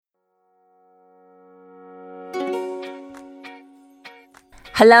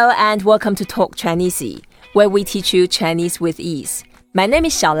Hello and welcome to Talk Chinese, where we teach you Chinese with ease. My name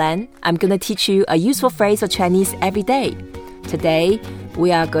is Xiaolan. I'm going to teach you a useful phrase of Chinese every day. Today,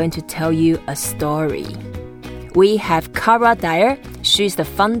 we are going to tell you a story. We have Kara Dyer. She's the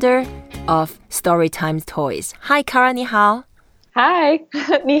founder of Storytime Toys. Hi, Kara, 你好. Hi,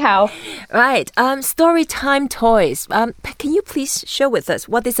 你好. Right, Storytime Toys. Can you please share with us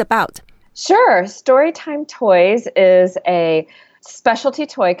what it's about? Sure. Storytime Toys is a specialty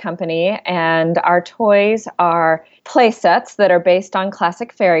toy company, and our toys are play sets that are based on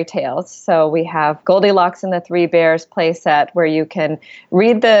classic fairy tales. So we have Goldilocks and the Three Bears play set where you can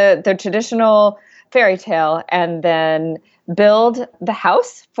read the traditional fairy tale and then build the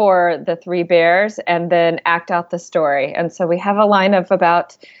house for the Three Bears and then act out the story. And so we have a line of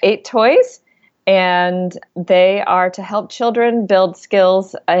about 8 toys, and they are to help children build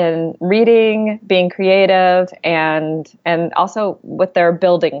skills in reading, being creative, and also with their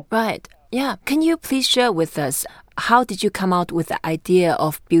building. Right. Yeah. Can you please share with us, how did you come out with the idea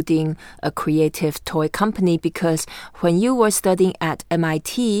of building a creative toy company? Because when you were studying at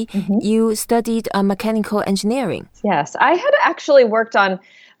MIT, you studied mechanical engineering. Yes. I had actually worked on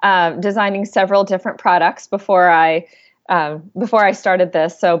designing several different products before I started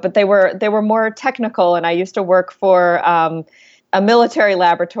this. But they were more technical, and I used to work for a military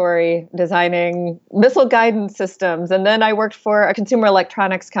laboratory designing missile guidance systems, and then I worked for a consumer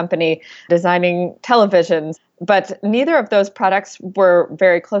electronics company designing televisions. But neither of those products were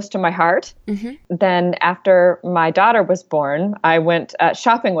very close to my heart. Then after my daughter was born, I went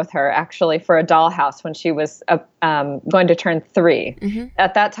shopping with her actually for a dollhouse when she was going to turn 3.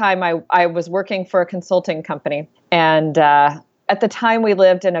 At that time, I was working for a consulting company. And at the time, we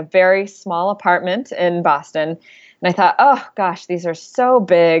lived in a very small apartment in Boston. And I thought, oh, gosh, these are so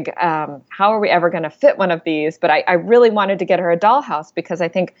big. How are we ever going to fit one of these? But I really wanted to get her a dollhouse because I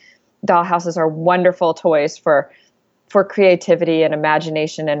think dollhouses are wonderful toys for creativity and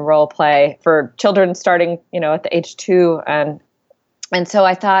imagination and role play for children starting, at the age 2. And so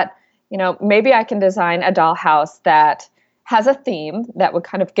I thought, maybe I can design a dollhouse that has a theme that would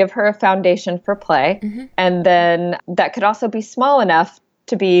kind of give her a foundation for play. And then that could also be small enough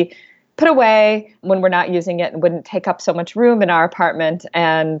to be put away when we're not using it and wouldn't take up so much room in our apartment.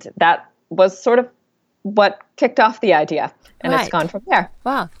 And that was sort of what kicked off the idea. And It's gone from there.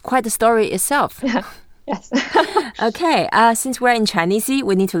 Wow, quite the story itself. Yes. Okay, since we're in Chinese,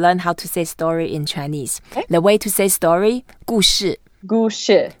 we need to learn how to say story in Chinese. Okay. The way to say story, 故事. 故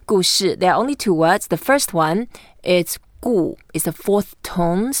事. 故事. There are only 2 words. The first one is 故. It's the 4th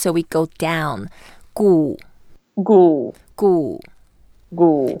tone, so we go down. 故. 故. 故.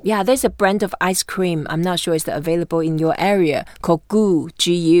 故. Yeah, there's a brand of ice cream. I'm not sure it's available in your area called Gu,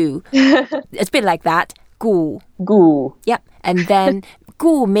 G-U. It's a bit like that. Gu. Gu. Yep. And then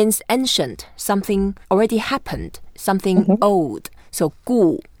gu means ancient, something already happened, something old. So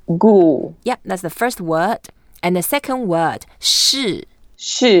gu. Gu. Yep, that's the first word. And the second word, shi.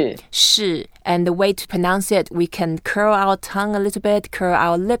 Shi. Shi. And the way to pronounce it, we can curl our tongue a little bit, curl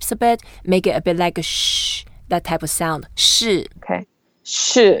our lips a bit, make it a bit like a sh, that type of sound. Shi. Okay.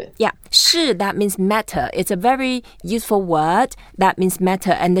 Shi. Yeah, shi, that means matter. It's a very useful word that means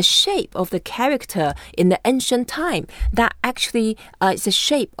matter. And the shape of the character in the ancient time, that actually is the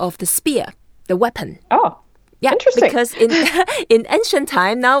shape of the spear, the weapon. Oh, yeah, interesting. Because in ancient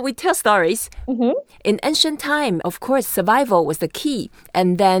time, now we tell stories. In ancient time, of course, survival was the key.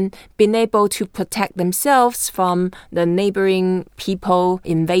 And then being able to protect themselves from the neighboring people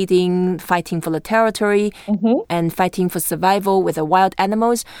invading, fighting for the territory, and fighting for survival with the wild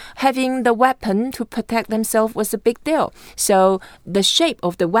animals. Having the weapon to protect themselves was a big deal. So the shape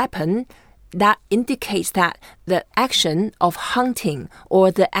of the weapon, that indicates that the action of hunting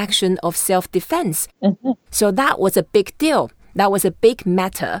or the action of self-defense. So that was a big deal. That was a big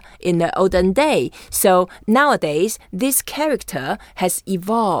matter in the olden day. So nowadays, this character has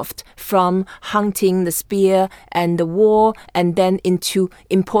evolved from hunting the spear and the war and then into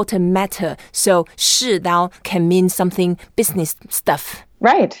important matter. So 是 now can mean something business stuff.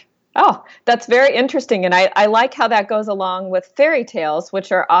 Right. Oh, that's very interesting. And I like how that goes along with fairy tales,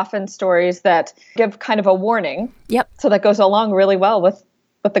 which are often stories that give kind of a warning. Yep. So that goes along really well with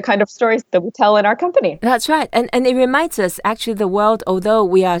the kind of stories that we tell in our company. That's right. And it reminds us, actually, the world, although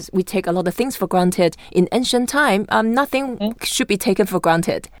we take a lot of things for granted, in ancient time, nothing should be taken for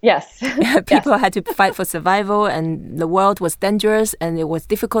granted. Yes. People had to fight for survival, and the world was dangerous, and it was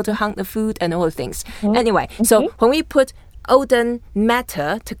difficult to hunt the food and all the things. Anyway, so when we put olden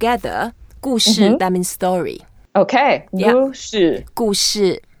matter together, 故事, that means story. Okay. 故事. 故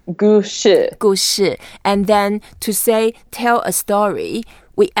事. 故事. 故事. And then to say tell a story,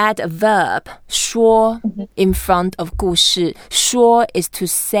 we add a verb 说 in front of 故事. 说 is to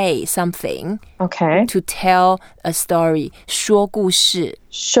say something. Okay. To tell a story. 说故事.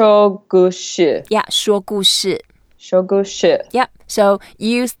 说故事. Yeah, 说故事. 说故事. Yeah, so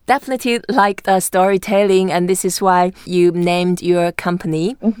you definitely liked storytelling, and this is why you named your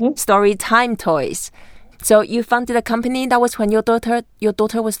company Storytime Toys. So you founded a company. That was when your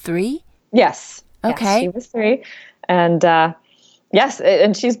daughter was 3? Yes. Okay. Yes, she was 3. And yes,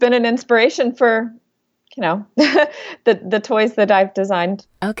 and she's been an inspiration for, the toys that I've designed.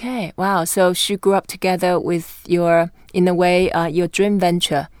 Okay, wow. So she grew up together with your dream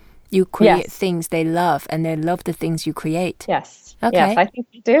venture. You create things they love, and they love the things you create. Yes. Okay. Yes, I think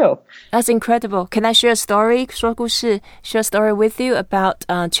they do. That's incredible. Can I share a story? 说故事, share a story with you about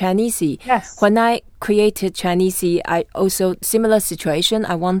Chinese. Yes. When I created Chinese, I also, similar situation.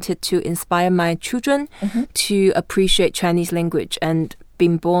 I wanted to inspire my children to appreciate Chinese language. And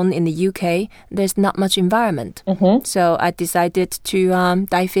being born in the UK, there's not much environment. So I decided to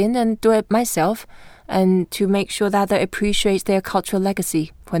dive in and do it myself, and to make sure that they appreciate their cultural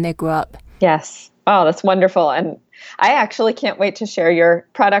legacy when they grow up. Yes. Oh, that's wonderful. And I actually can't wait to share your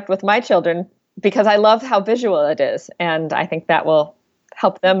product with my children because I love how visual it is. And I think that will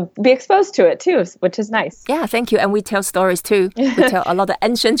help them be exposed to it too, which is nice. Yeah, thank you. And we tell stories too. We tell a lot of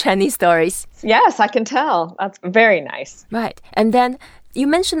ancient Chinese stories. Yes, I can tell. That's very nice. Right. And then you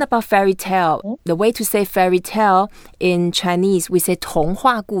mentioned about fairy tale. The way to say fairy tale in Chinese, we say 童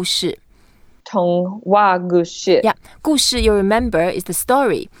话故事. 童话故事. Yeah, 故事, you remember, is the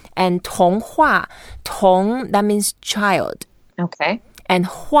story. And 童话, 童, that means child. Okay. And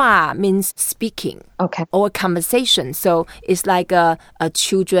话 means speaking. Okay. Or conversation. So it's like a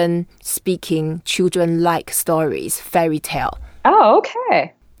children speaking, children-like stories, fairy tale. Oh,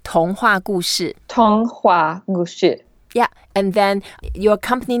 okay. 童话故事. 童话故事. Yeah, and then your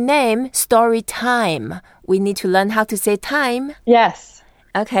company name, Storytime. We need to learn how to say time. Yes.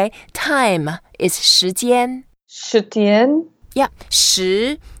 Okay, time is 时间. 时间. Yeah,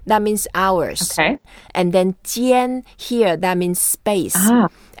 时, that means hours. Okay. And then 间, here, that means space.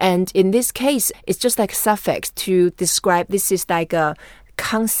 And in this case, it's just like a suffix to describe, this is like a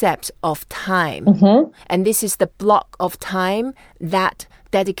concept of time. And this is the block of time that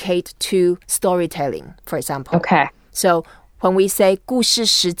dedicate to storytelling, for example. Okay. So when we say 故事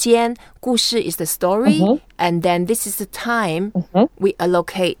时间, 故事 is the story, and then this is the time we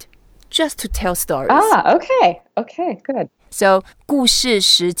allocate just to tell stories. Okay. Okay, good. So 故事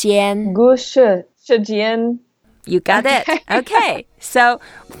时间. 故事时间. You got it. Okay. So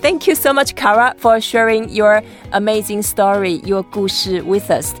thank you so much, Kara, for sharing your amazing story, your 故事 with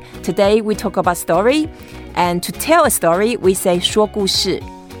us. Today we talk about story, and to tell a story, we say 说故事.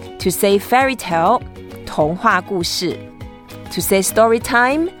 To say fairy tale, 童话故事. To say story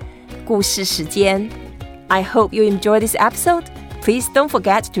time, 故事时间. I hope you enjoy this episode. Please don't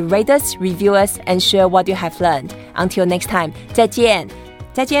forget to rate us, review us, and share what you have learned. Until next time, 再见.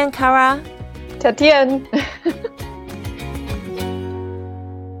 再见, Kara. 再见.